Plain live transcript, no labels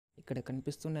ఇక్కడ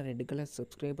కనిపిస్తున్న red colour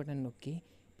subscribe button నొక్కి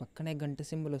పక్కనే గంట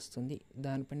సింబల్ వస్తుంది,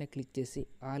 దానిపైన క్లిక్ చేసి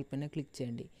ఆల్ పైన క్లిక్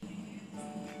చేయండి.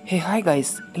 హే హాయ్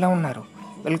గైస్, ఎలా ఉన్నారు?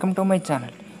 Welcome to my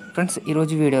channel. Friends,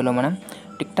 ఈరోజు వీడియోలో మనం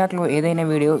టిక్టాక్లో ఏదైనా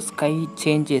వీడియో స్కై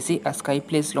చేంజ్ చేసి ఆ స్కై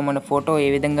ప్లేస్లో మన ఫోటో ఏ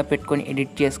విధంగా పెట్టుకొని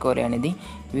ఎడిట్ చేసుకోవాలి అనేది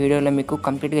వీడియోలో మీకు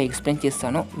కంప్లీట్గా ఎక్స్ప్లెయిన్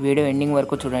చేస్తాను. వీడియో ఎండింగ్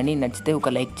వరకు చూడండి, నచ్చితే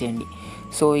ఒక లైక్ చేయండి.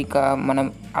 సో ఇక మనం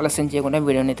ఆలస్యం చేయకుండా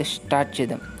వీడియోని అయితే స్టార్ట్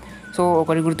చేద్దాం. సో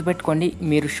ఒకటి గుర్తుపెట్టుకోండి,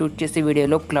 మీరు షూట్ చేసే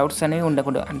వీడియోలో క్లౌడ్స్ అనేవి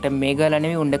ఉండకూడదు, అంటే మేఘాలు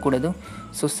అనేవి ఉండకూడదు.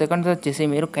 సో సెకండ్ వచ్చేసి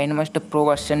మీరు కైన్మాస్టర్ ప్రో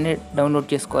వర్షన్ని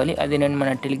డౌన్లోడ్ చేసుకోవాలి. అది నేను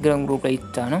మన టెలిగ్రామ్ గ్రూప్లో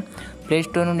ఇస్తాను.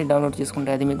 ప్లేస్టోర్ నుండి డౌన్లోడ్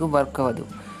చేసుకుంటే అది మీకు వర్క్ అవ్వదు.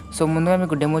 సో ముందుగా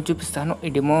మీకు డెమో చూపిస్తాను.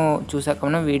 ఈ డెమో చూసాక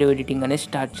మనం వీడియో ఎడిటింగ్ అనేది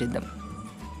స్టార్ట్ చేద్దాం.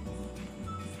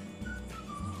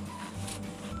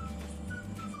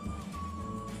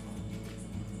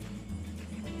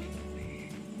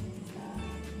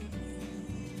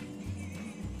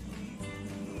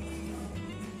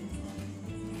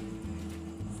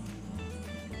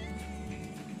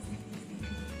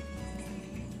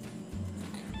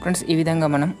 ఫ్రెండ్స్, ఈ విధంగా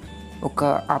మనం ఒక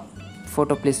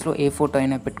ఫోటో ప్లేస్లో ఏ ఫోటో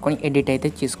అయినా పెట్టుకొని ఎడిట్ అయితే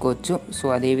చేసుకోవచ్చు. సో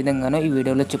అదే విధంగానో ఈ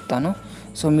వీడియోలో చెప్తాను.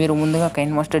 సో మీరు ముందుగా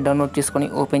కైన్మాస్టర్ డౌన్లోడ్ చేసుకొని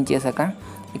ఓపెన్ చేశాక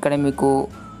ఇక్కడ మీకు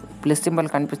ప్లస్ సింబల్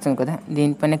కనిపిస్తుంది కదా,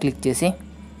 దీనిపైన క్లిక్ చేసి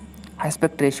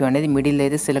ఆస్పెక్ట్ రేషియో అనేది మిడిల్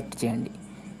అయితే సెలెక్ట్ చేయండి.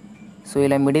 సో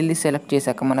ఇలా మిడిల్ది సెలెక్ట్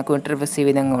చేశాక మనకు ఇంటర్ఫేస్ ఈ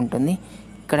విధంగా ఉంటుంది.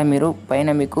 ఇక్కడ మీరు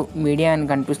పైన మీకు మీడియా అని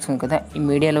కనిపిస్తుంది కదా, ఈ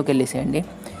మీడియాలోకి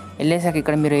వెళ్ళేసాక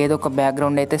ఇక్కడ మీరు ఏదో ఒక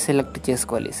బ్యాక్గ్రౌండ్ అయితే సెలెక్ట్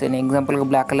చేసుకోవాలి. సో నేను ఎగ్జాంపుల్గా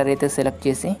బ్లాక్ కలర్ అయితే సెలెక్ట్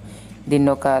చేసి దీన్ని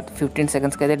ఒక 15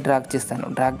 సెకండ్స్కి అయితే డ్రాగ్ చేస్తాను.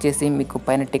 డ్రాగ్ చేసి మీకు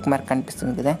పైన టిక్ మార్క్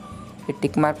కనిపిస్తుంది కదా, ఈ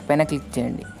టిక్ మార్క్ పైన క్లిక్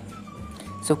చేయండి.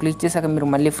 సో క్లిక్ చేశాక మీరు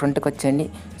మళ్ళీ ఫ్రంట్కి వచ్చేయండి.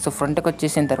 సో ఫ్రంట్కి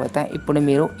వచ్చేసిన తర్వాత ఇప్పుడు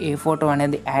మీరు ఏ ఫోటో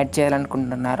అనేది యాడ్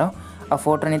చేయాలనుకుంటున్నారో ఆ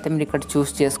ఫోటోని అయితే మీరు ఇక్కడ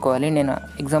చూస్ చేసుకోవాలి. నేను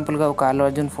ఎగ్జాంపుల్గా ఒక అల్లు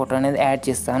అర్జున్ ఫోటో అనేది యాడ్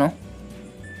చేస్తాను.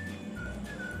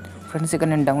 ఫ్రెండ్స్, ఇక్కడ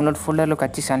నేను డౌన్లోడ్ ఫోల్డర్లోకి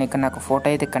వచ్చేసాను. ఇక్కడ నాకు ఫోటో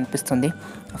అయితే కనిపిస్తుంది.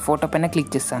 ఫోటో పైన క్లిక్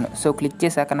చేస్తాను. సో క్లిక్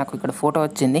చేశాక నాకు ఇక్కడ ఫోటో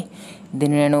వచ్చింది.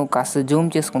 దీన్ని నేను కాస్త జూమ్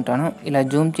చేసుకుంటాను. ఇలా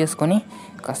జూమ్ చేసుకొని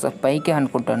కాస్త పైకి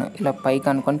అనుకుంటాను. ఇలా పైకి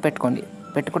అనుకొని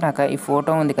పెట్టుకున్నాక ఈ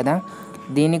ఫోటో ఉంది కదా,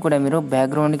 దీన్ని కూడా మీరు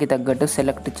బ్యాక్గ్రౌండ్కి తగ్గట్టు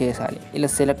సెలెక్ట్ చేయాలి.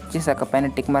 ఇలా సెలెక్ట్ చేశాక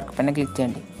పైన టిక్ మార్క్ పైన క్లిక్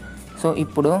చేయండి. సో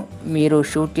ఇప్పుడు మీరు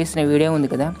షూట్ చేసిన వీడియో ఉంది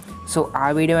కదా, సో ఆ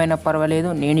వీడియో అయినా పర్వాలేదు,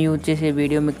 నేను యూజ్ చేసే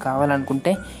వీడియో మీకు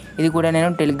కావాలనుకుంటే ఇది కూడా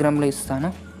నేను టెలిగ్రామ్లో ఇస్తాను,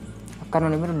 అక్కడ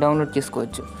నుండి మీరు డౌన్లోడ్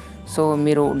చేసుకోవచ్చు. సో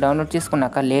మీరు డౌన్లోడ్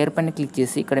చేసుకున్నాక లేయర్ పైన క్లిక్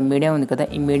చేసి ఇక్కడ మీడియా ఉంది కదా,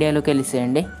 ఈ మీడియాలోకి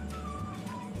వెళ్ళేసేయండి.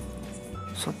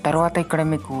 సో తర్వాత ఇక్కడ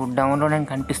మీకు డౌన్లోడ్ అని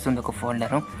కనిపిస్తుంది ఒక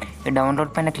ఫోల్డరు. ఈ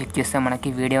డౌన్లోడ్ పైన క్లిక్ చేస్తే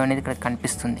మనకి వీడియో అనేది ఇక్కడ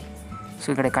కనిపిస్తుంది. సో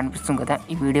ఇక్కడ కనిపిస్తుంది కదా,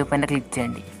 ఈ వీడియో పైన క్లిక్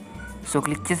చేయండి. సో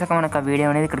క్లిక్ చేశాక మనకు ఆ వీడియో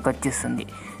అనేది ఇక్కడికి వచ్చేస్తుంది.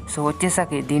 సో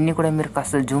వచ్చేసాక దీన్ని కూడా మీరు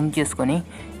కాస్త జూమ్ చేసుకొని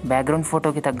బ్యాక్గ్రౌండ్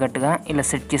ఫోటోకి తగ్గట్టుగా ఇలా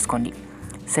సెట్ చేసుకోండి.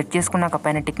 సెట్ చేసుకున్నాక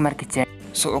పైన టిక్ మార్క్ ఇచ్చేయండి.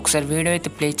 సో ఒకసారి వీడియో అయితే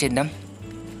ప్లే చేద్దాం.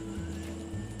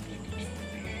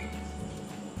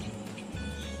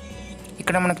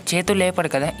 ఇక్కడ మనకు చేతులు లేపడు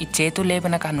కదా, ఈ చేతులు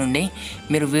లేపిన కాడ నుండి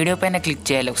మీరు వీడియో పైన క్లిక్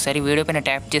చేయాలి. ఒకసారి వీడియో పైన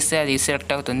ట్యాప్ చేస్తే అది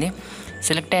సెలెక్ట్ అవుతుంది.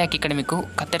 సెలెక్ట్ అయ్యాక ఇక్కడ మీకు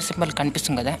కత్తెర సింబల్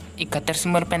కనిపిస్తుంది కదా, ఈ కత్తెర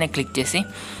సింబల్ పైన క్లిక్ చేసి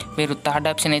మీరు థర్డ్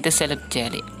ఆప్షన్ అయితే సెలెక్ట్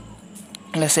చేయాలి.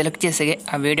 ఇలా సెలెక్ట్ చేసే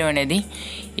ఆ వీడియో అనేది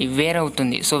వేర్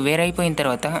అవుతుంది. సో వేర్ అయిపోయిన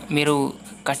తర్వాత మీరు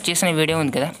కట్ చేసిన వీడియో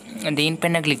ఉంది కదా,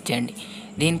 దీనిపైన క్లిక్ చేయండి.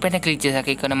 దీనిపైన క్లిక్ చేశాక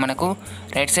ఇక్కడ మనకు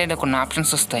రైట్ సైడ్ కొన్ని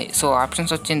ఆప్షన్స్ వస్తాయి. సో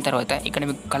ఆప్షన్స్ వచ్చిన తర్వాత ఇక్కడ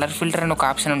మీకు కలర్ ఫిల్టర్ అని ఒక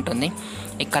ఆప్షన్ ఉంటుంది.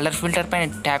 ఈ కలర్ ఫిల్టర్ పైన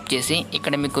ట్యాప్ చేసి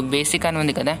ఇక్కడ మీకు బేసిక్ అని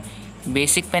ఉంది కదా,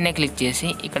 బేసిక్ పైన క్లిక్ చేసి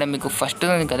ఇక్కడ మీకు ఫస్ట్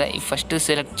ఉంది కదా, ఈ ఫస్ట్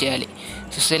సెలెక్ట్ చేయాలి.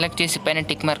 సో సెలెక్ట్ చేసి పైన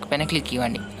టిక్ మార్క్ పైన క్లిక్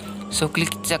ఇవ్వండి. సో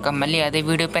క్లిక్ చేశాక మళ్ళీ అదే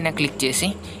వీడియో పైన క్లిక్ చేసి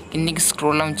కిందికి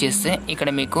స్క్రోల్ డౌన్ చేస్తే ఇక్కడ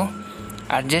మీకు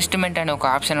అడ్జస్ట్మెంట్ అనే ఒక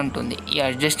ఆప్షన్ ఉంటుంది. ఈ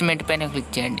అడ్జస్ట్మెంట్ పైన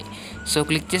క్లిక్ చేయండి. సో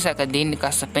క్లిక్ చేశాక దీన్ని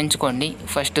కాస్త పెంచుకోండి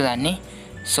ఫస్ట్ దాన్ని.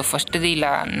 సో ఫస్ట్ది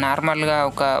ఇలా నార్మల్గా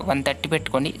ఒక 130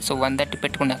 పెట్టుకోండి. సో 130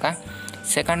 పెట్టుకున్నాక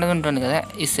సెకండ్ది ఉంటుంది కదా,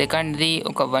 ఈ సెకండ్ది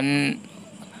ఒక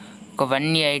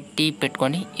 180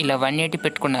 పెట్టుకోండి. ఇలా 180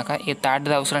 పెట్టుకున్నాక ఈ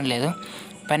థర్డ్ది అవసరం లేదు,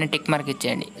 పైన టిక్ మార్క్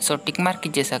ఇచ్చేయండి. సో టిక్ మార్క్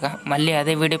ఇచ్చేసాక మళ్ళీ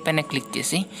అదే వీడియో పైన క్లిక్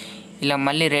చేసి ఇలా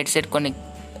మళ్ళీ రైట్ సైడ్ కొన్ని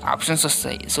ఆప్షన్స్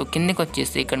వస్తాయి. సో కిందికి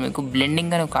వచ్చేసి ఇక్కడ మీకు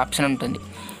బ్లెండింగ్ అనే ఒక ఆప్షన్ ఉంటుంది,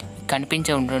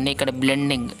 కనిపించే ఉంటుంది. ఇక్కడ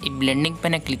బ్లెండింగ్, ఈ బ్లెండింగ్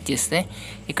పైన క్లిక్ చేస్తే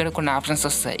ఇక్కడ కొన్ని ఆప్షన్స్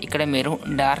వస్తాయి. ఇక్కడ మీరు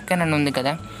డార్క్ అని ఉంది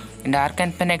కదా, డార్క్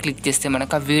అండ్ పైన క్లిక్ చేస్తే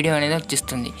మనకు ఆ వీడియో అనేది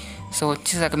వచ్చేస్తుంది. సో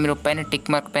వచ్చేసాక మీరు పైన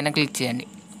టిక్ మార్క్ పైన క్లిక్ చేయండి.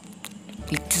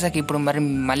 క్లిక్ చేసాక ఇప్పుడు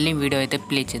మళ్ళీ వీడియో అయితే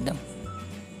ప్లే చేద్దాం.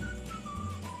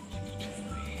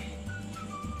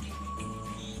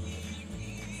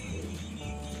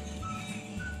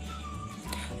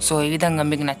 సో ఈ విధంగా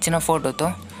మీకు నచ్చిన ఫోటోతో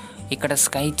ఇక్కడ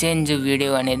స్కై చేంజ్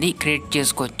వీడియో అనేది క్రియేట్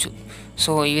చేసుకోవచ్చు.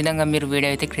 సో ఈ విధంగా మీరు వీడియో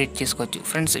అయితే క్రియేట్ చేసుకోవచ్చు.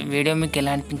 ఫ్రెండ్స్, వీడియో మీకు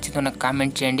ఎలా అనిపించిందో నాకు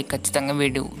కామెంట్ చేయండి. ఖచ్చితంగా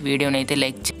వీడియోని అయితే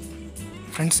లైక్ చేయండి.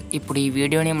 ఫ్రెండ్స్, ఇప్పుడు ఈ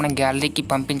వీడియోని మనం గ్యాలరీకి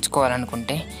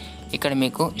పంపించుకోవాలనుకుంటే ఇక్కడ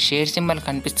మీకు షేర్ సింబల్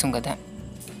కనిపిస్తుంది కదా,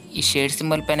 ఈ షేర్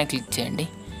సింబల్ పైన క్లిక్ చేయండి.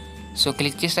 సో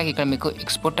క్లిక్ చేసాక ఇక్కడ మీకు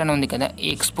ఎక్స్పోర్ట్ అని ఉంది కదా, ఈ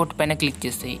ఎక్స్పోర్ట్ పైన క్లిక్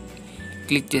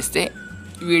చేస్తే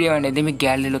వీడియో అనేది మీ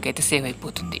గ్యాలరీలోకి అయితే సేవ్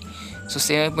అయిపోతుంది. సో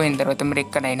సేవ్ అయిపోయిన తర్వాత మీరు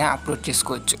ఎక్కడైనా అప్లోడ్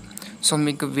చేసుకోవచ్చు. సో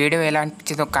మీకు వీడియో ఎలా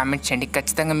అనిపించిందో కామెంట్ చేయండి.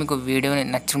 ఖచ్చితంగా మీకు వీడియో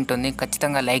నచ్చి ఉంటుంది,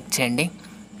 ఖచ్చితంగా లైక్ చేయండి.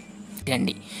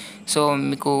 సో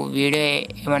మీకు వీడియో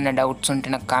ఏమైనా డౌట్స్ ఉంటే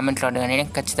నాకు కామెంట్లో అడగండి,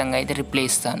 నేను ఖచ్చితంగా అయితే రిప్లై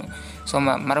ఇస్తాను. సో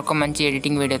మరొక మంచి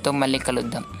ఎడిటింగ్ వీడియోతో మళ్ళీ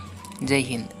కలుద్దాం. జై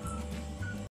హింద్.